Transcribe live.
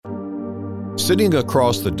Sitting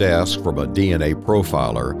across the desk from a DNA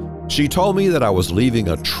profiler, she told me that I was leaving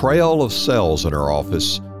a trail of cells in her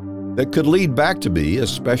office that could lead back to me,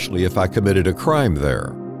 especially if I committed a crime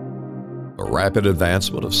there. The rapid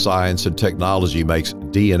advancement of science and technology makes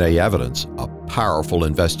DNA evidence a powerful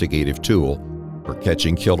investigative tool for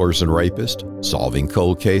catching killers and rapists, solving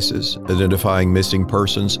cold cases, identifying missing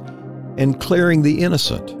persons, and clearing the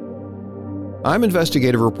innocent. I'm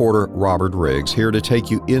investigative reporter Robert Riggs, here to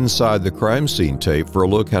take you inside the crime scene tape for a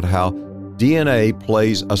look at how DNA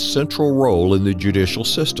plays a central role in the judicial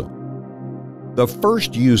system. The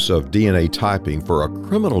first use of DNA typing for a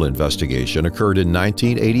criminal investigation occurred in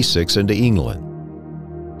 1986 in England.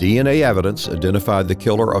 DNA evidence identified the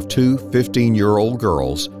killer of two 15-year-old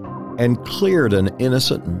girls and cleared an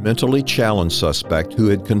innocent, mentally challenged suspect who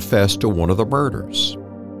had confessed to one of the murders.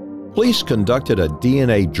 Police conducted a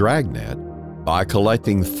DNA dragnet by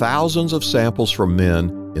collecting thousands of samples from men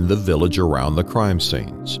in the village around the crime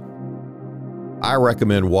scenes. I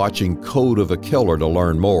recommend watching Code of a Killer to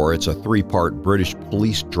learn more. It's a 3-part British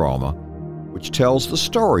police drama which tells the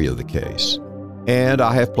story of the case. And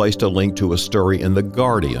I have placed a link to a story in The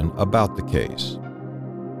Guardian about the case.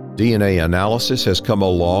 DNA analysis has come a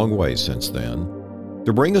long way since then.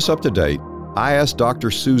 To bring us up to date, I asked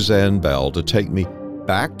Dr. Suzanne Bell to take me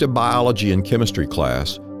back to biology and chemistry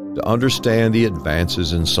class to understand the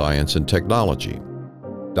advances in science and technology.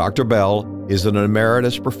 Dr. Bell is an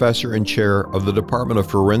Emeritus Professor and Chair of the Department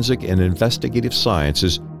of Forensic and Investigative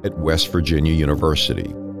Sciences at West Virginia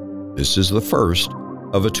University. This is the first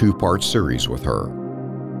of a 2-part series with her.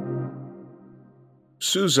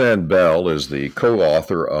 Suzanne Bell is the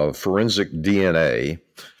co-author of Forensic DNA.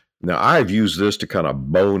 Now, I've used this to kind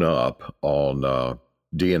of bone up on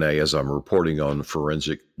DNA as I'm reporting on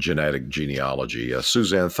forensic genetic genealogy.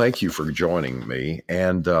 Suzanne, thank you for joining me.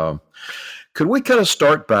 And could we kind of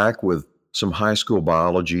start back with some high school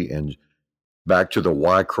biology and back to the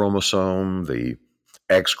Y chromosome, the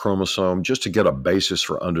X chromosome, just to get a basis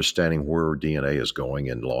for understanding where DNA is going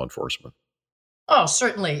in law enforcement? Oh,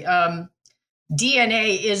 certainly.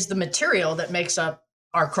 DNA is the material that makes up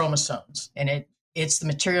our chromosomes, and it's the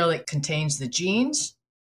material that contains the genes.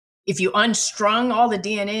 If you unstrung all the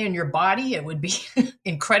DNA in your body, it would be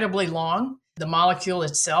incredibly long. The molecule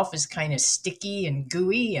itself is kind of sticky and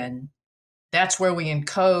gooey, and that's where we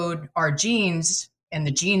encode our genes, and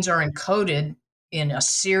the genes are encoded in a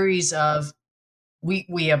series of,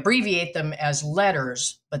 we abbreviate them as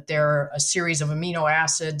letters, but they're a series of amino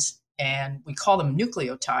acids, and we call them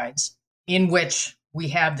nucleotides, in which we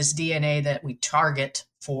have this DNA that we target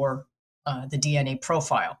for the DNA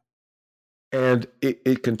profile. And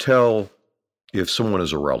it can tell if someone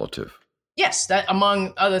is a relative. Yes, that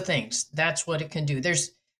among other things, that's what it can do.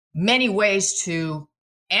 There's many ways to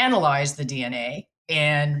analyze the DNA,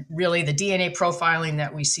 and really the DNA profiling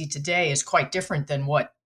that we see today is quite different than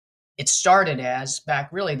what it started as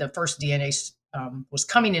back. Really, the first DNA was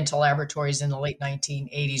coming into laboratories in the late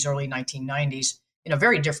 1980s, early 1990s in a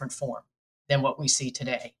very different form than what we see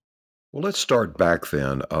today. Well, let's start back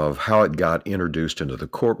then of how it got introduced into the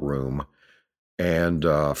courtroom and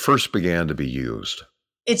first began to be used.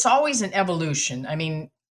 It's always an evolution. I mean,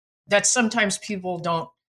 that sometimes people don't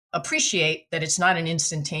appreciate that it's not an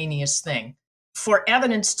instantaneous thing. For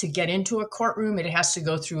evidence to get into a courtroom, it has to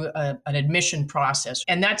go through an admission process,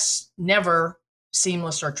 and that's never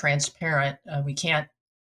seamless or transparent. We can't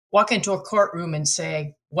walk into a courtroom and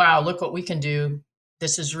say, wow, look what we can do.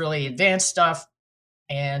 This is really advanced stuff,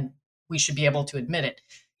 and we should be able to admit it.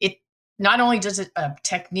 Not only does a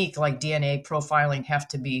technique like DNA profiling have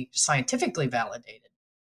to be scientifically validated,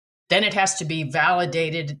 then it has to be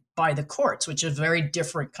validated by the courts, which is a very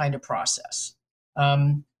different kind of process.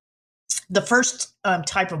 The first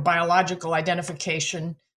type of biological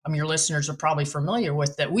identification, your listeners are probably familiar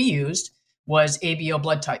with, that we used was ABO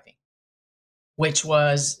blood typing, which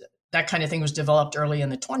was, that kind of thing was developed early in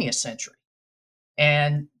the 20th century.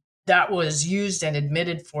 And that was used and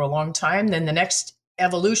admitted for a long time. Then the next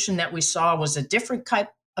evolution that we saw was a different type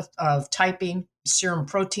of typing, serum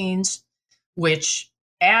proteins, which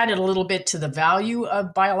added a little bit to the value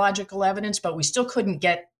of biological evidence, but we still couldn't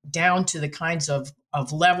get down to the kinds of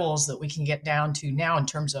levels that we can get down to now in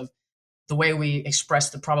terms of the way we express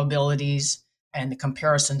the probabilities and the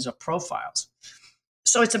comparisons of profiles.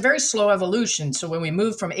 So it's a very slow evolution. So when we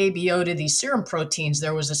moved from ABO to these serum proteins,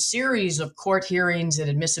 there was a series of court hearings and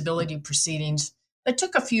admissibility proceedings that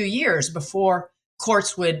took a few years before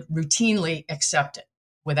courts would routinely accept it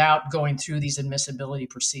without going through these admissibility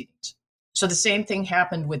proceedings. So the same thing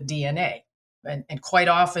happened with DNA. And quite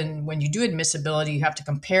often when you do admissibility, you have to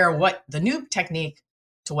compare what the new technique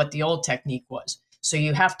to what the old technique was. So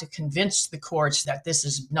you have to convince the courts that this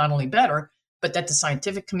is not only better, but that the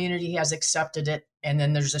scientific community has accepted it. And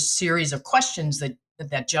then there's a series of questions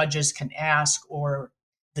that judges can ask or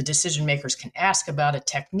the decision makers can ask about a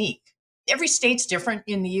technique. Every state's different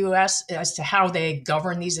in the US as to how they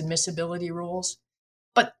govern these admissibility rules,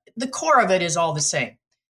 but the core of it is all the same.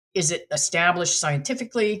 Is it established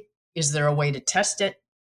scientifically? Is there a way to test it?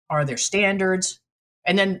 Are there standards?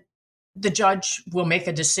 And then the judge will make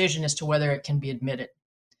a decision as to whether it can be admitted.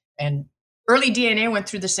 And early DNA went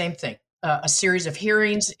through the same thing. A series of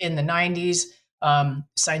hearings in the 90s.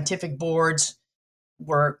 Scientific boards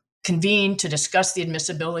were convened to discuss the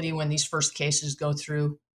admissibility when these first cases go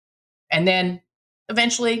through. And then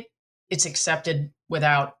eventually it's accepted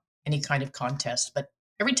without any kind of contest. But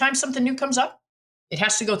every time something new comes up, it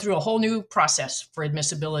has to go through a whole new process for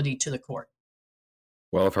admissibility to the court.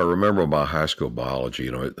 Well, if I remember my high school biology,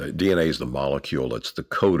 DNA is the molecule, it's the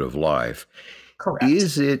code of life. Correct.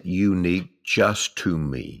 Is it unique just to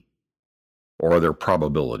me, or are there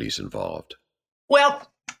probabilities involved? Well,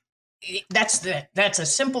 that's a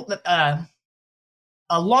simple, a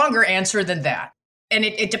longer answer than that. And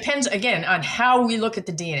it depends, again, on how we look at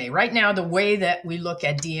the DNA. Right now, the way that we look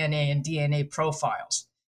at DNA and DNA profiles,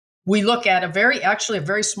 we look at a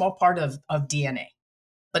very small part of DNA.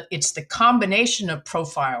 But it's the combination of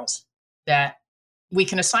profiles that we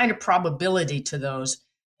can assign a probability to those.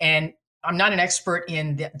 And I'm not an expert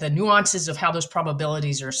in the nuances of how those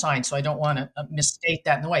probabilities are assigned, so I don't want to misstate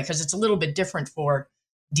that in the way, because it's a little bit different for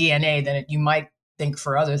DNA than you might think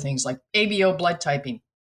for other things like ABO blood typing.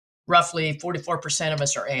 Roughly 44% of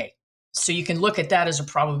us are A. So you can look at that as a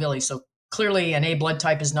probability. So clearly an A blood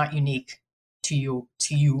type is not unique to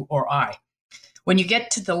you or I. When you get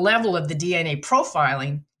to the level of the DNA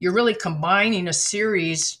profiling, you're really combining a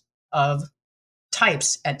series of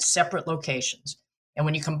types at separate locations. And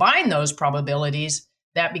when you combine those probabilities,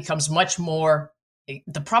 that becomes much more,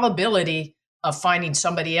 the probability of finding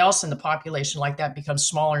somebody else in the population like that becomes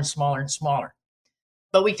smaller and smaller and smaller.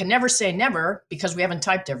 But we can never say never because we haven't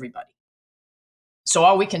typed everybody. So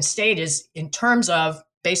all we can state is in terms of,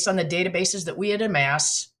 based on the databases that we had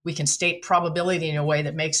amassed, we can state probability in a way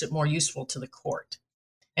that makes it more useful to the court.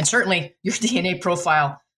 And certainly your DNA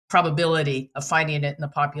profile probability of finding it in the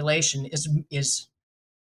population is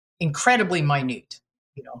incredibly minute,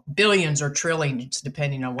 billions or trillions,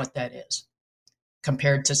 depending on what that is,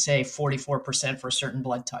 compared to say 44% for a certain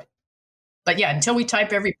blood type. But yeah, until we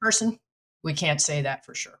type every person, we can't say that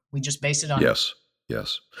for sure. We just base it on Yes.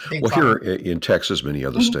 Well, here in Texas, many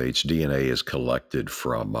other states, DNA is collected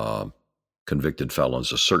from convicted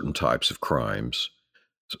felons of certain types of crimes,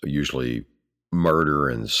 usually murder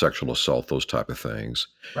and sexual assault, those type of things.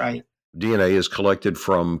 Right. DNA is collected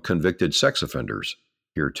from convicted sex offenders,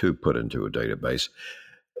 here too, put into a database.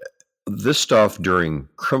 This stuff during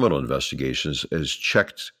criminal investigations is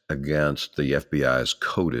checked against the FBI's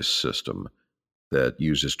CODIS system that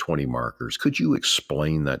uses 20 markers. Could you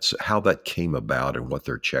explain how that came about and what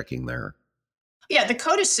they're checking there? Yeah, the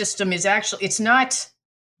CODIS system is it's not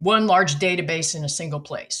one large database in a single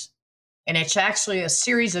place. And it's actually a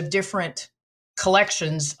series of different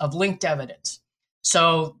collections of linked evidence.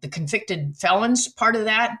 So the convicted felons part of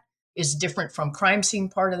that is different from crime scene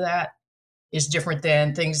part of that, is different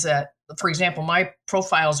than things that, for example, my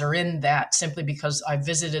profiles are in that simply because I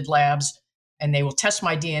visited labs and they will test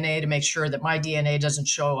my DNA to make sure that my DNA doesn't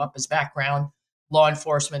show up as background, law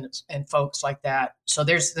enforcement and folks like that. So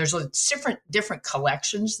there's different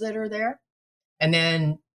collections that are there. And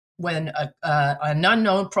then when an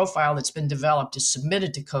unknown profile that's been developed is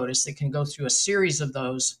submitted to CODIS, they can go through a series of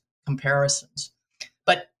those comparisons.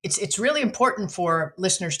 But it's really important for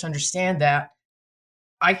listeners to understand that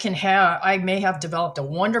I may have developed a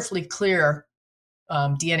wonderfully clear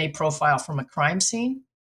DNA profile from a crime scene,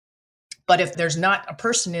 but if there's not a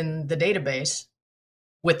person in the database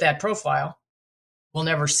with that profile, we'll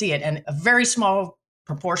never see it. And a very small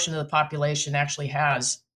proportion of the population actually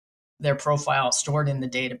has their profile stored in the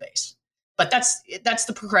database. But that's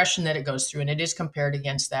the progression that it goes through, and it is compared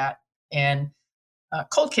against that. And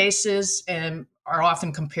cold cases are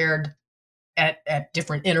often compared at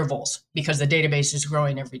different intervals because the database is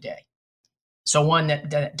growing every day. So one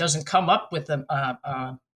that doesn't come up with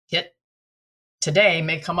a hit today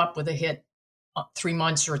may come up with a hit 3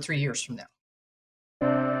 months or 3 years from now.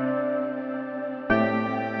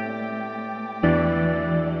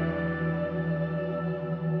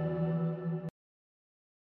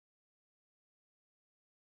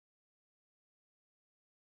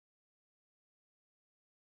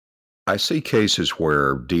 I see cases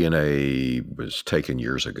where DNA was taken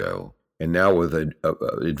years ago And now with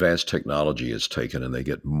advanced technology is taken and they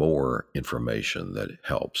get more information that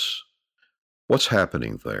helps. What's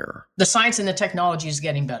happening there? The science and the technology is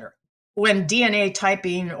getting better. When DNA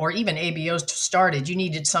typing or even ABOs started, you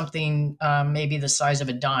needed something maybe the size of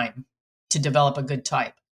a dime to develop a good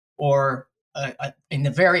type, or in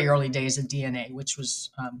the very early days of DNA, which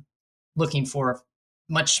was looking for a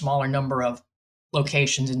much smaller number of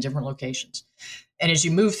locations in different locations. And as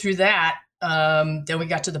you move through that, then we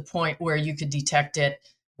got to the point where you could detect it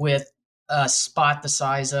with a spot the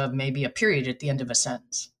size of maybe a period at the end of a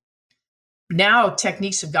sentence. Now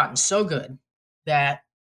techniques have gotten so good that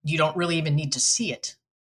you don't really even need to see it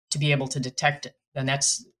to be able to detect it. And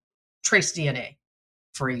that's trace DNA,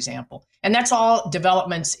 for example. And that's all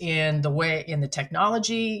developments in the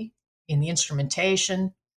technology, in the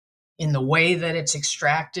instrumentation, in the way that it's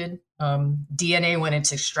extracted. DNA, when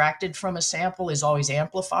it's extracted from a sample, is always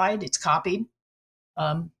amplified. It's copied.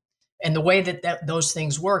 And the way that those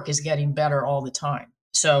things work is getting better all the time.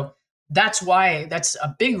 So that's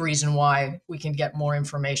a big reason why we can get more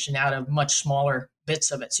information out of much smaller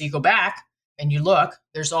bits of it. So you go back and you look,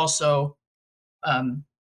 there's also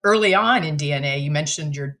early on in DNA, you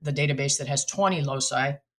mentioned the database that has 20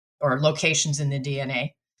 loci or locations in the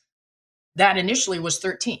DNA. That initially was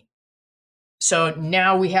 13. So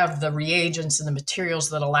now we have the reagents and the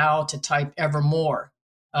materials that allow to type ever more.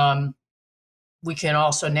 We can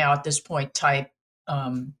also now at this point type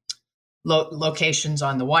locations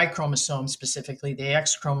on the Y chromosome specifically, the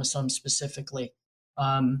X chromosome specifically,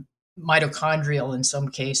 mitochondrial in some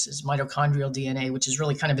cases, mitochondrial DNA, which is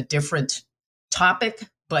really kind of a different topic,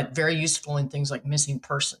 but very useful in things like missing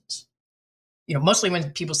persons. Mostly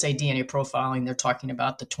when people say DNA profiling, they're talking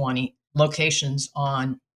about the 20 locations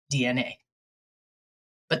on DNA.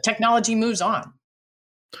 But technology moves on.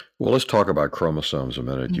 Well, let's talk about chromosomes a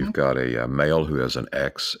minute. Mm-hmm. You've got a male who has an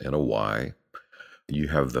X and a Y. You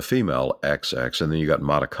have the female XX, and then you got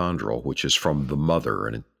mitochondrial, which is from the mother,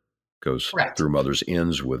 and it goes Correct. through mother's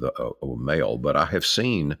ends with a male. But I have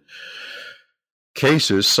seen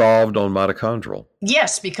cases solved on mitochondrial.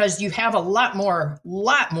 Yes, because you have a lot more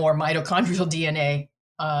mitochondrial DNA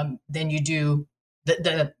than you do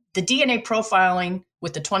the DNA profiling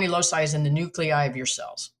with the 20 loci is in the nuclei of your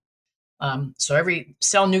cells. So every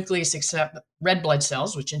cell nucleus except red blood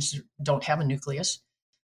cells, which don't have a nucleus,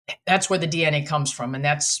 that's where the DNA comes from, and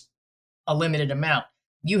that's a limited amount.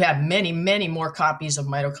 You have many, many more copies of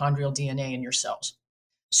mitochondrial DNA in your cells.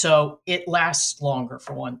 So it lasts longer,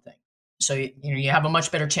 for one thing. So you have a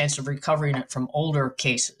much better chance of recovering it from older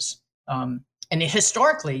cases. And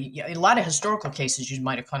historically, a lot of historical cases use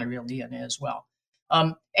mitochondrial DNA as well.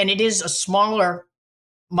 And it is a smaller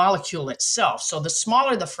molecule itself. So the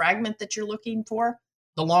smaller the fragment that you're looking for,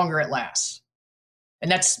 the longer it lasts. And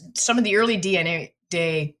that's some of the early DNA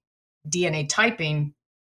typing.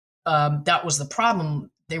 That was the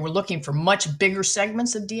problem. They were looking for much bigger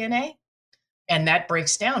segments of DNA, and that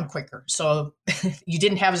breaks down quicker. So you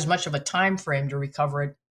didn't have as much of a time frame to recover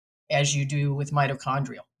it as you do with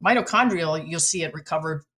mitochondrial. Mitochondrial, you'll see it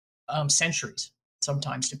recovered centuries,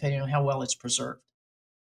 sometimes, depending on how well it's preserved.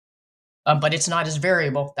 But it's not as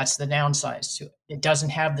variable. That's the downside to it. It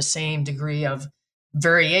doesn't have the same degree of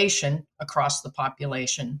variation across the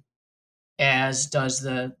population as does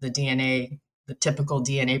the DNA, the typical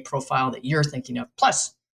DNA profile that you're thinking of.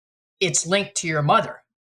 Plus, it's linked to your mother.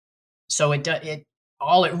 So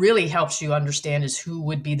all it really helps you understand is who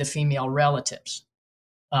would be the female relatives.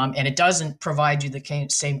 And it doesn't provide you the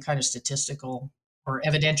same kind of statistical or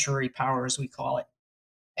evidentiary power, as we call it,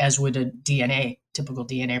 as would a typical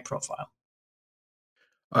DNA profile.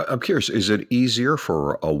 I'm curious, is it easier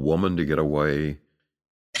for a woman to get away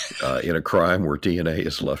in a crime where DNA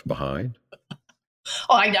is left behind?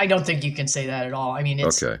 Oh, I don't think you can say that at all. I mean,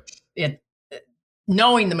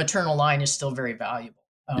 knowing the maternal line is still very valuable.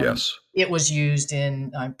 Yes. It was used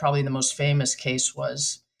in probably the most famous case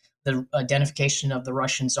was the identification of the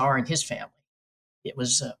Russian Tsar and his family. It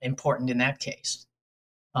was important in that case.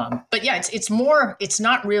 But yeah, it's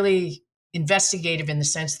not really investigative in the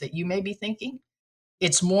sense that you may be thinking.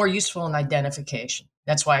 It's more useful in identification.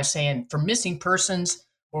 That's why I'm saying for missing persons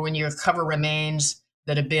or when you recover remains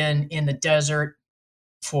that have been in the desert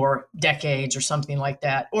for decades or something like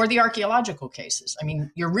that, or the archaeological cases. I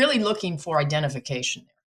mean, you're really looking for identification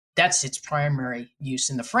there. That's its primary use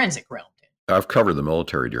in the forensic realm. I've covered the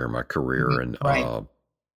military during my career, and right.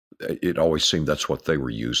 It always seemed that's what they were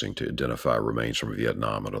using to identify remains from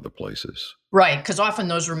Vietnam and other places. Right, because often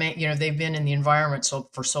those remain, they've been in the environment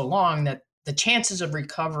for so long that the chances of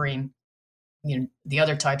recovering, the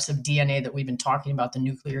other types of DNA that we've been talking about, the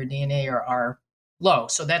nuclear DNA, are low.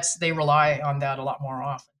 So they rely on that a lot more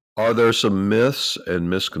often. Are there some myths and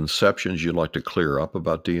misconceptions you'd like to clear up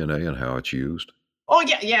about DNA and how it's used? Oh,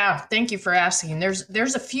 yeah. Thank you for asking.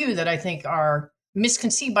 There's a few that I think are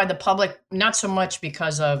misconceived by the public, not so much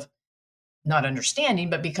because of not understanding,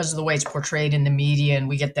 but because of the way it's portrayed in the media, and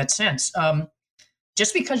we get that sense.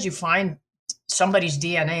 Just because you find somebody's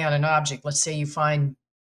DNA on an object, let's say you find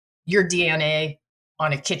your DNA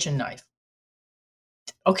on a kitchen knife.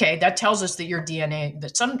 Okay, that tells us that your DNA,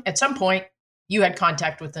 that at some point you had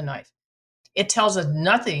contact with the knife. It tells us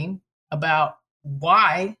nothing about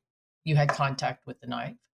why you had contact with the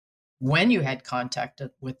knife, when you had contact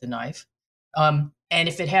with the knife, and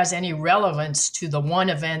if it has any relevance to the one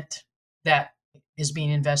event that is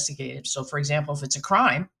being investigated. So, for example, if it's a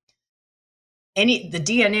crime, the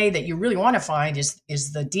DNA that you really want to find is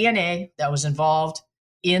the DNA that was involved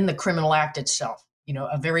in the criminal act itself.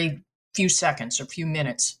 A very few seconds or few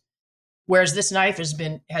minutes. Whereas this knife has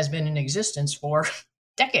been in existence for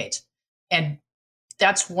decades, and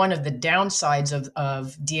that's one of the downsides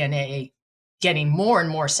of DNA getting more and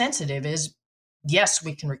more sensitive. Is yes,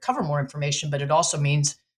 we can recover more information, but it also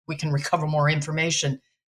means we can recover more information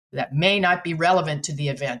that may not be relevant to the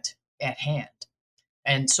event at hand.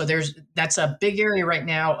 And so that's a big area right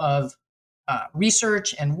now of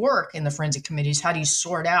research and work in the forensic committees. How do you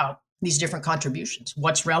sort out these different contributions?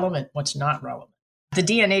 What's relevant? What's not relevant? The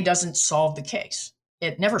DNA doesn't solve the case.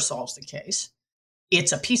 It never solves the case.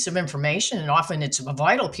 It's a piece of information, and often it's a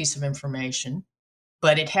vital piece of information,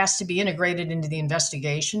 but it has to be integrated into the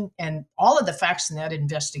investigation. And all of the facts in that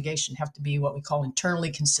investigation have to be what we call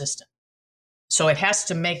internally consistent. So it has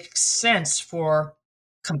to make sense for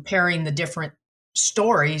comparing the different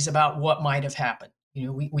stories about what might have happened.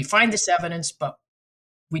 We find this evidence, but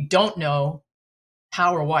we don't know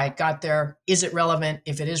how or why it got there. Is it relevant?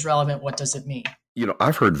 If it is relevant, what does it mean?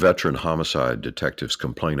 I've heard veteran homicide detectives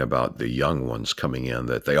complain about the young ones coming in,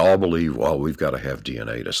 that they all believe, well, we've got to have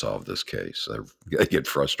DNA to solve this case. They get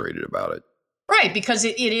frustrated about it. Right, because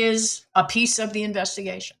it is a piece of the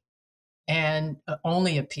investigation, and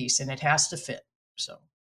only a piece, and it has to fit. So,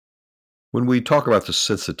 when we talk about the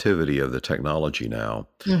sensitivity of the technology now,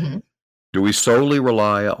 mm-hmm. Do we solely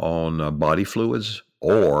rely on body fluids,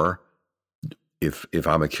 or if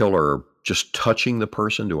I'm a killer, just touching the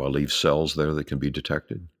person, do I leave cells there that can be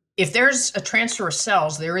detected? If there's a transfer of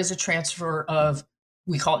cells, there is a transfer of,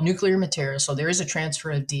 we call it nuclear material. So there is a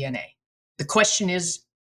transfer of DNA. The question is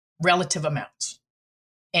relative amounts.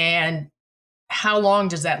 And how long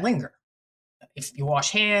does that linger? If you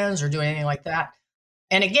wash hands or do anything like that.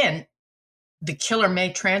 And again, the killer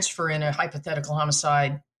may transfer in a hypothetical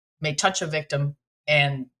homicide, may touch a victim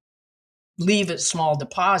and leave a small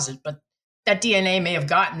deposit, but that DNA may have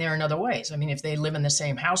gotten there in other ways. I mean, if they live in the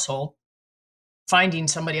same household, finding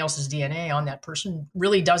somebody else's DNA on that person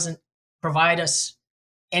really doesn't provide us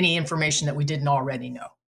any information that we didn't already know.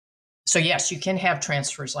 So yes, you can have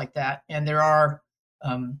transfers like that, and there are,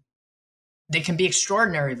 they can be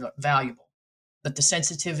extraordinarily valuable, but the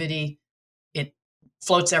sensitivity, it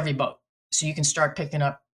floats every boat. So you can start picking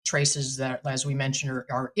up traces that, as we mentioned,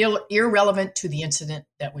 are irrelevant to the incident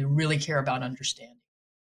that we really care about understanding.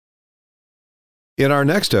 In our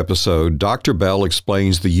next episode, Dr. Bell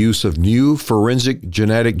explains the use of new forensic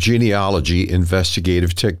genetic genealogy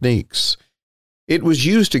investigative techniques. It was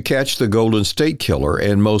used to catch the Golden State Killer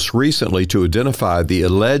and most recently to identify the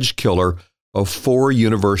alleged killer of 4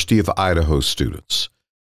 University of Idaho students.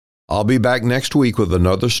 I'll be back next week with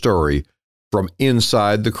another story from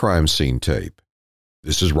inside the crime scene tape.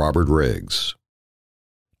 This is Robert Riggs.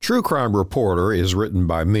 True Crime Reporter is written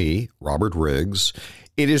by me, Robert Riggs.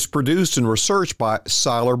 It is produced and researched by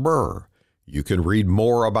Siler Burr. You can read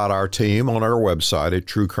more about our team on our website at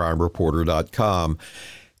truecrimereporter.com.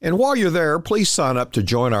 And while you're there, please sign up to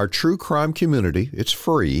join our true crime community. It's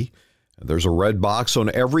free. There's a red box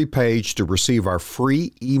on every page to receive our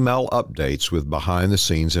free email updates with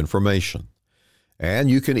behind-the-scenes information.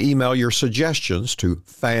 And you can email your suggestions to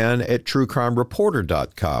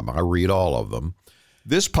fan@truecrimereporter.com. I read all of them.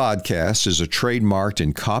 This podcast is a trademarked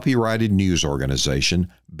and copyrighted news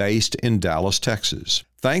organization based in Dallas, Texas.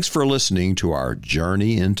 Thanks for listening to our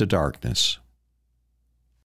Journey into Darkness.